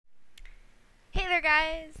there,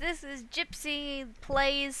 guys. This is Gypsy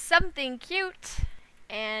Plays Something Cute,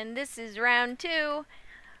 and this is round 2.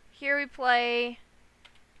 Here we play,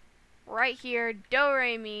 right here, Do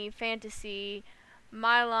Re Mi Fantasy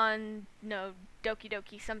Mylon, no, Doki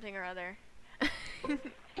Doki something or other.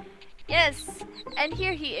 Yes, and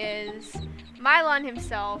here he is, Mylon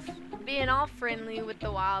himself, being all friendly with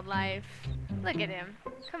the wildlife. Look at him.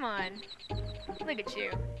 Come on. Look at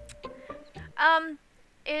you.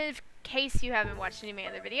 In case you haven't watched any of my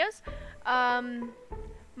other videos,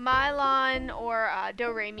 Mylon or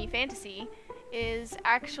Do Re Mi Fantasy is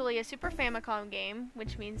actually a Super Famicom game,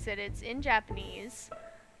 which means that it's in Japanese,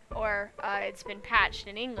 or it's been patched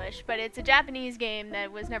in English, but it's a Japanese game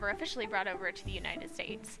that was never officially brought over to the United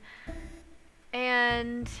States.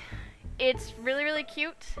 And it's really, really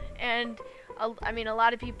cute, and I mean, a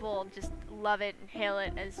lot of people just love it and hail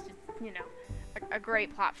it as just, you know, a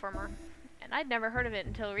great platformer. And I'd never heard of it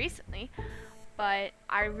until recently, but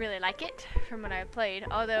I really like it from what I've played.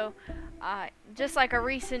 Although, just like a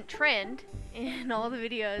recent trend in all the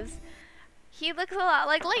videos, he looks a lot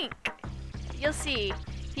like Link. You'll see,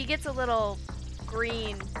 he gets a little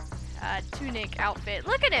green tunic outfit.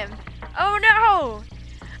 Look at him! Oh no!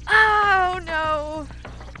 Oh no!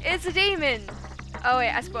 It's a demon! Oh wait,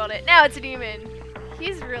 I spoiled it. Now it's a demon.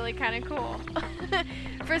 He's really kind of cool.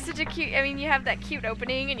 For such a cute, I mean, you have that cute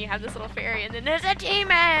opening and you have this little fairy and then there's a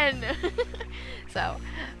demon! So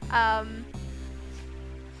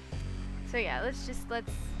yeah,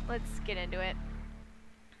 let's get into it.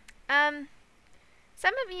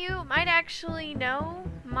 Some of you might actually know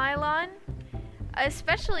Mylon,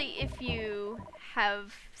 especially if you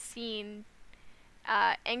have seen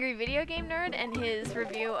Angry Video Game Nerd and his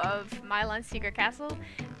review of Mylon's Secret Castle.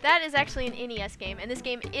 That is actually an NES game, and this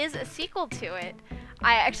game is a sequel to it.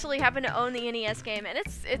 I actually happen to own the NES game, and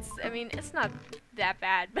I mean, it's not that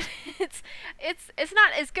bad, but it's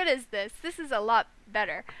not as good as this. This is a lot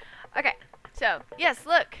better. Okay, so yes,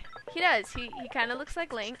 look, he does. He kind of looks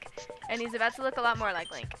like Link, and he's about to look a lot more like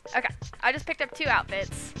Link. Okay, I just picked up 2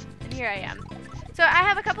 outfits, and here I am. So I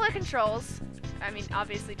have a couple of controls. I mean,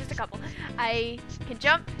 obviously, just a couple. I can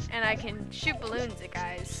jump, and I can shoot balloons at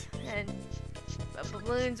guys. And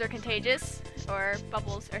balloons are contagious, or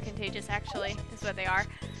bubbles are contagious, actually, is what they are.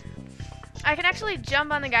 I can actually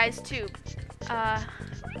jump on the guys, too,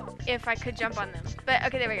 if I could jump on them. But,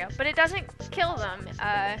 okay, there we go. But it doesn't kill them.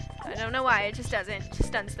 I don't know why, it just doesn't. It just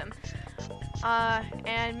stuns them.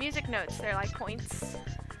 And music notes, they're like points.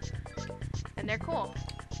 And they're cool.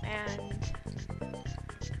 And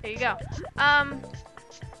there you go.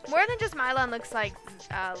 More than just Mylon looks like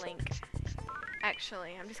Link.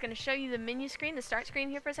 Actually, I'm just gonna show you the menu screen, the start screen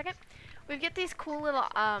here for a second. We get these cool little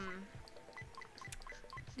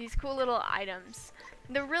items.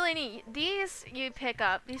 They're really neat. These you pick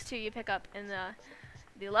up. These 2 you pick up in the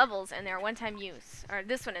levels, and they're one-time use. Or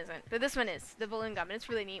this one isn't, but this one is the balloon gum, and it's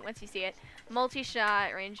really neat once you see it.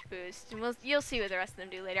 Multi-shot, range boost, and you'll see what the rest of them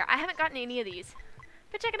do later. I haven't gotten any of these,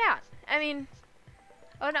 but check it out. I mean.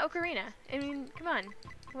 Oh, an ocarina. I mean, come on.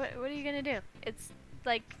 What are you gonna do? It's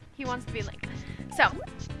like he wants to be Link. So,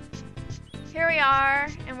 here we are,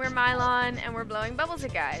 and we're Mylon, and we're blowing bubbles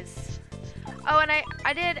at guys. Oh, and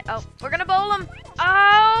we're gonna bowl him.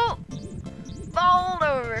 Oh! Bowled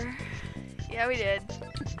over. Yeah, we did.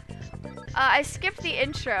 I skipped the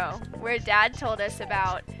intro where Dad told us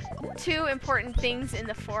about 2 important things in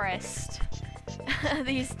the forest.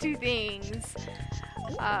 These 2 things.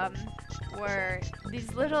 Were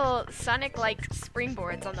these little Sonic-like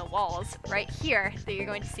springboards on the walls right here that you're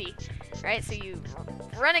going to see, right? So you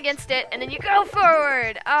run against it and then you go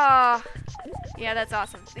forward. Oh, yeah, that's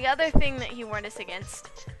awesome. The other thing that he warned us against,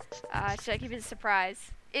 should I keep it a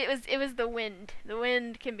surprise? It was the wind. The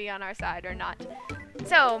wind can be on our side or not.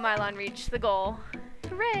 So Mylon reached the goal.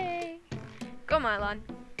 Hooray! Go Mylon.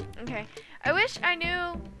 Okay. I wish I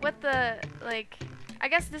knew what I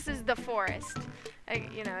guess this is the forest.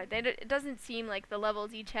 You know, it doesn't seem like the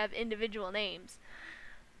levels each have individual names.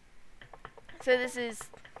 So this is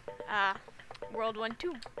World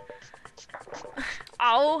 1-2.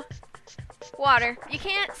 Oh! Water. You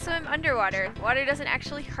can't swim underwater. Water doesn't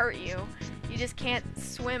actually hurt you. You just can't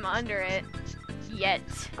swim under it. Yet.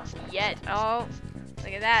 Oh,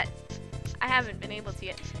 look at that. I haven't been able to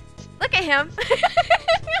yet. Look at him!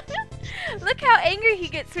 Look how angry he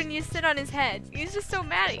gets when you sit on his head. He's just so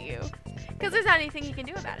mad at you. Because there's not anything he can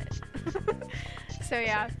do about it. So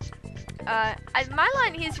yeah.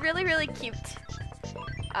 Mylon, he's really, really cute.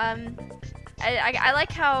 I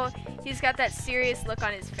like how he's got that serious look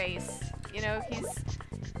on his face. You know,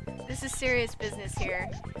 this is serious business here.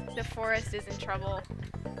 The forest is in trouble.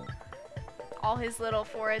 All his little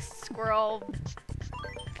forest squirrel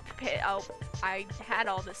Oh, I had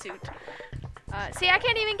all the suit. See, I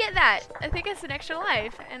can't even get that. I think it's an extra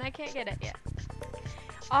life, and I can't get it yet.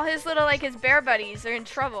 All his little, like, his bear buddies are in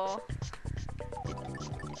trouble.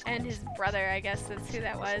 And his brother, I guess that's who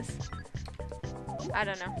that was. I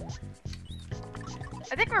don't know.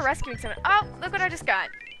 I think we're rescuing someone. Oh, look what I just got.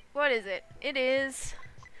 What is it? It is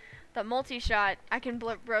the multi-shot. I can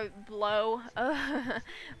blow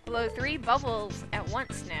 3 bubbles at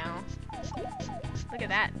once now. Look at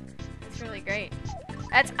that. It's really great.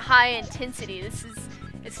 That's high intensity. It's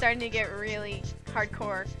starting to get really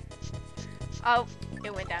hardcore. Oh,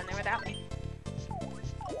 it went down there without me.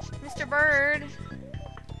 Mr. Bird.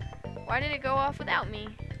 Why did it go off without me?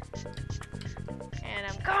 And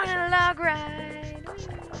I'm going on a log ride.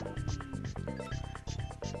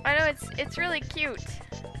 I know it's really cute,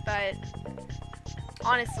 but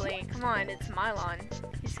honestly, come on, it's Mylon.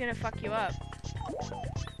 He's gonna fuck you up.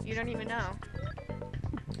 You don't even know.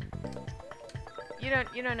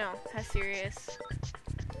 You don't know how serious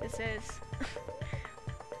this is.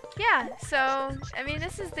 Yeah, so I mean,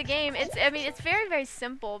 this is the game. It's very, very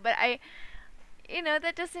simple, but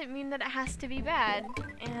that doesn't mean that it has to be bad.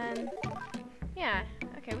 And yeah,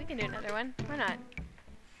 okay, we can do another one. Why not?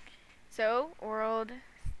 So, world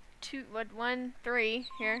 1, 3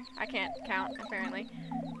 here. I can't count apparently.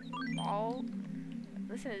 Oh,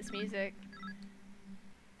 listen to this music.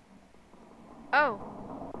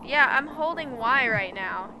 Oh, yeah, I'm holding Y right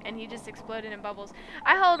now, and he just exploded in bubbles.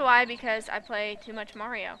 I hold Y because I play too much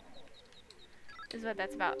Mario. This is what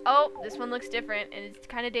that's about. Oh, this one looks different, and it's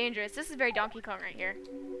kind of dangerous. This is very Donkey Kong right here.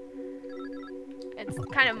 It's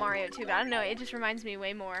kind of Mario too, but I don't know. It just reminds me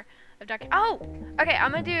way more of Donkey. Oh, okay.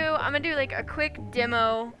 I'm gonna do like a quick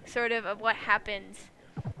demo, sort of what happens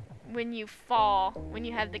when you fall, when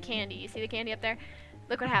you have the candy. You see the candy up there?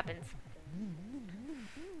 Look what happens.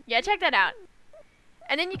 Yeah, check that out.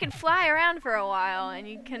 And then you can fly around for a while, and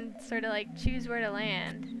you can sort of like choose where to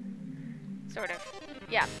land. Sort of.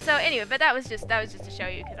 Yeah. So anyway, but that was just to show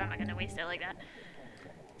you, because I'm not gonna waste it like that.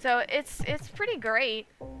 So it's pretty great.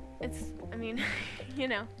 I mean, you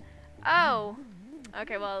know. Oh.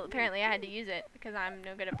 Okay. Well, apparently I had to use it because I'm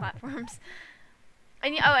no good at platforms.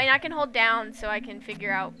 And and I can hold down so I can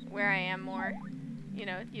figure out where I am more. You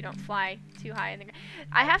know, you don't fly too high in the ground.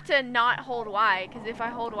 I have to not hold Y, because if I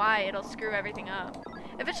hold Y, it'll screw everything up.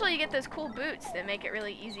 Eventually you get those cool boots that make it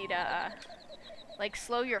really easy to, like,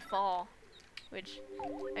 slow your fall. Which,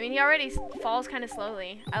 I mean, he already falls kind of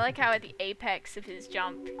slowly. I like how at the apex of his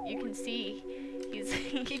jump, you can see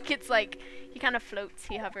he gets, like, he kind of floats.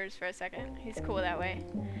 He hovers for a second. He's cool that way.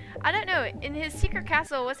 I don't know. In his secret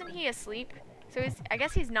castle, wasn't he asleep? So I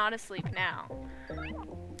guess he's not asleep now.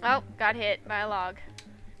 Oh, got hit by a log.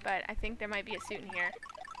 But I think there might be a suit in here.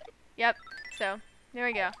 Yep, so, there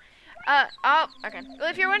we go. Oh, okay. Well,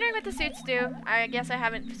 if you're wondering what the suits do, I guess I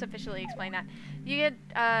haven't sufficiently explained that. You get,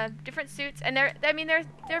 different suits, and they're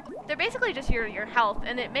basically just your health,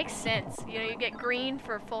 and it makes sense. You know, you get green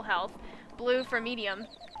for full health, blue for medium,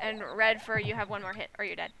 and red for you have one more hit, or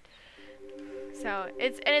you're dead. So,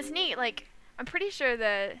 it's neat, like, I'm pretty sure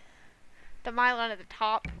the Mylon at the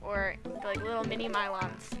top, or the, like, little mini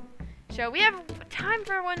Mylons show. We have time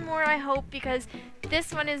for one more, I hope, because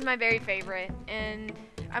this one is my very favorite, and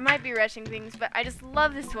I might be rushing things, but I just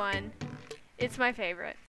love this one. It's my favorite.